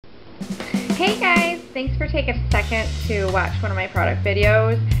Hey guys, thanks for taking a second to watch one of my product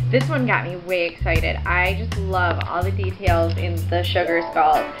videos. This one got me way excited. I just love all the details in the sugar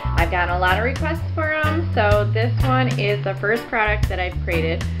skulls. I've gotten a lot of requests for them, so this one is the first product that I've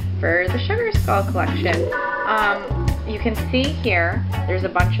created for the sugar skull collection. You can see here, there's a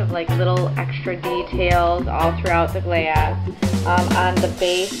bunch of like little extra details all throughout the glass. On the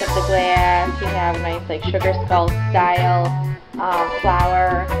base of the glass, you have a nice like sugar skull style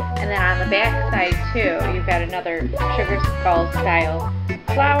flower, and then on the back side too, you've got another sugar skull style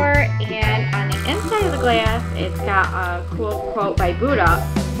flower, and on the inside of the glass, it's got a cool quote by Buddha: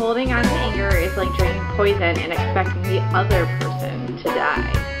 holding on to anger is like drinking poison and expecting the other person to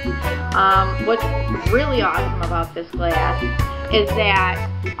die. What's really awesome about this glass is that,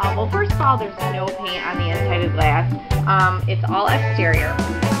 well, first of all, there's no paint on the inside of the glass. It's all exterior.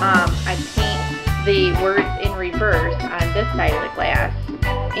 I paint the words in reverse on this side of the glass,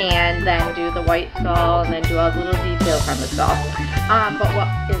 and then do the white skull, and then do all the little details on the skull. But what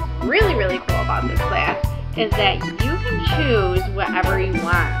is really, really cool about this glass is that you can choose whatever you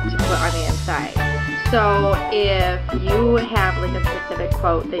want to put on the inside. So if you have like a specific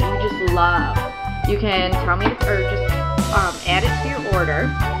quote that you just love, you can tell me, or just add it to your order,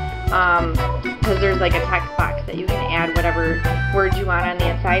 because there's like a text box that you can add whatever words you want on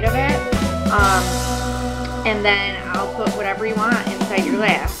the inside of it. And then I'll put whatever you want inside your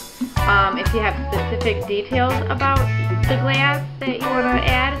glass. If you have specific details about the glass that you want to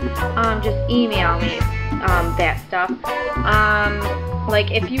add, just email me that stuff. Like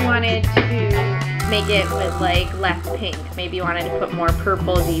if you wanted to make it with like less pink, maybe you wanted to put more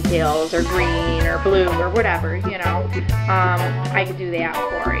purple details or green or blue or whatever, you know, I could do that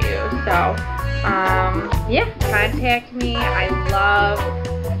for you. So yeah, contact me. I love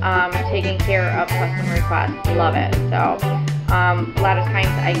taking care of custom requests. Love it. So a lot of times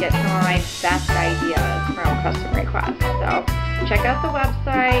I get some of my best ideas from custom requests. So check out the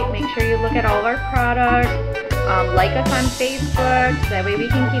website, make sure you look at all of our products, like us on Facebook, so that way we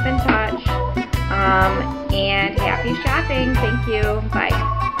can keep in touch, and happy shopping. Thank you.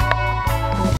 Bye.